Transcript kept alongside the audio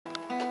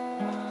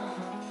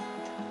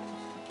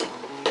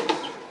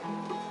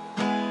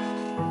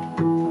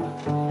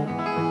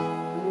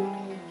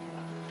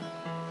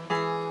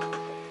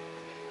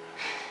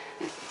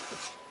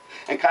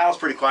Kyle's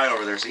pretty quiet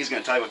over there, so he's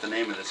going to tell you what the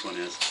name of this one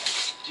is.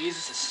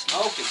 Jesus is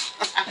smoking.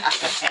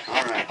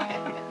 All right.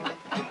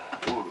 1,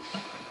 2,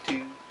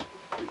 3.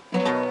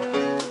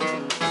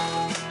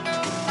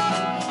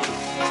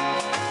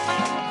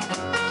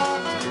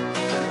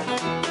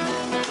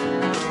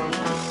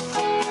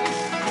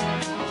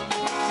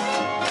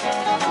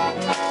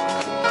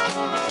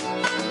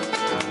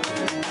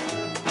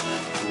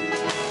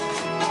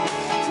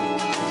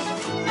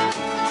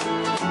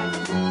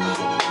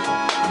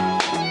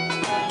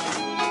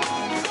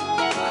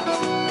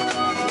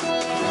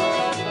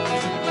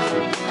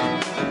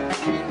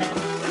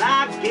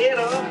 Get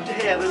up to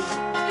heaven,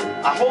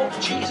 I hope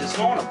Jesus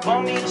gonna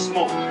bum me to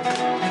smoke.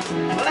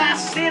 Well, I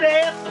sit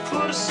at the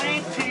foot of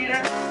St.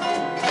 Peter,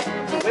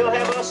 we'll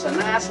have us a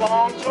nice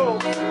long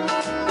talk.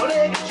 Well,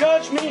 they can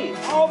judge me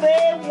all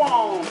they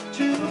want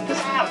to,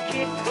 cause I'll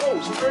kick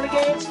those pearly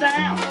gates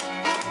down,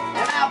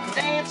 and I'll be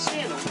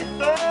dancing with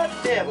the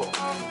devil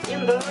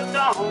in the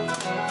dawn.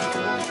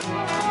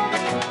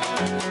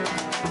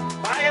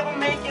 If I ever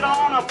make it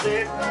on up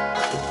there,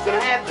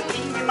 gonna have to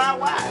leave my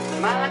wife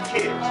and my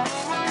kids.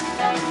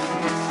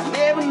 I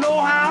never know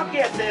how I'll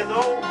get there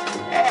though,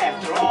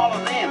 after all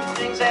of them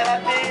things that I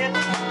did.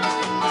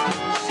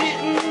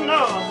 Sitting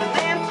up in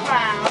them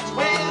clouds,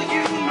 well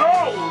you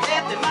know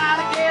that they might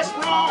have guessed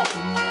wrong,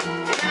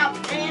 and I'll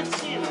be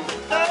dancing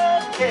with the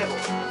devil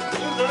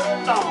in the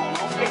dawn.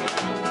 Okay.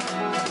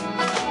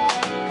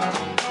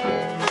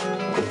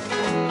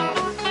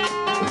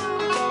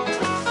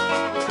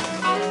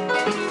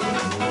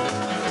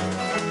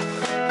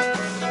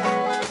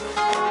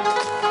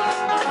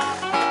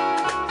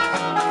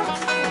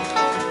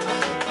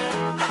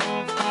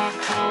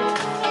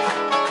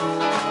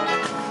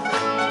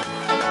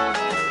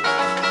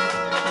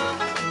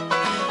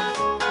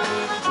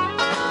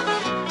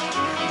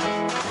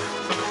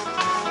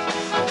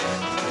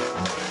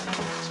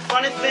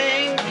 Funny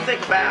thing to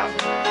think about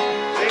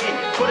when you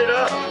put it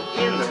up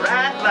in the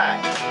right light,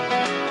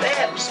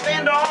 that we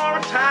spend our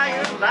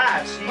entire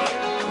lives here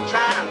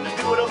trying to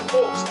do what other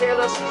folks tell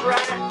us is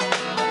right.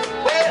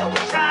 Well, we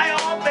try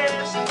our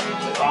best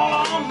with all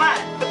our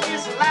might, but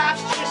this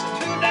life's just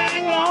too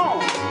dang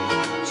long.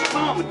 So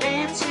come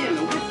dancing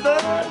with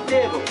the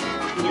devil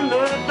in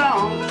the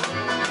dawn.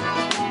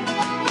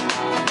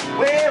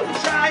 Well, we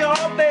try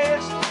our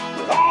best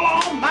with all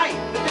our might,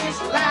 but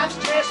this life's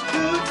just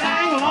too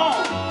dang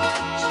long.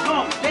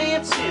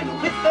 Dancing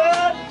with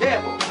the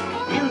devil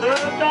in the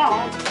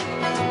dawn.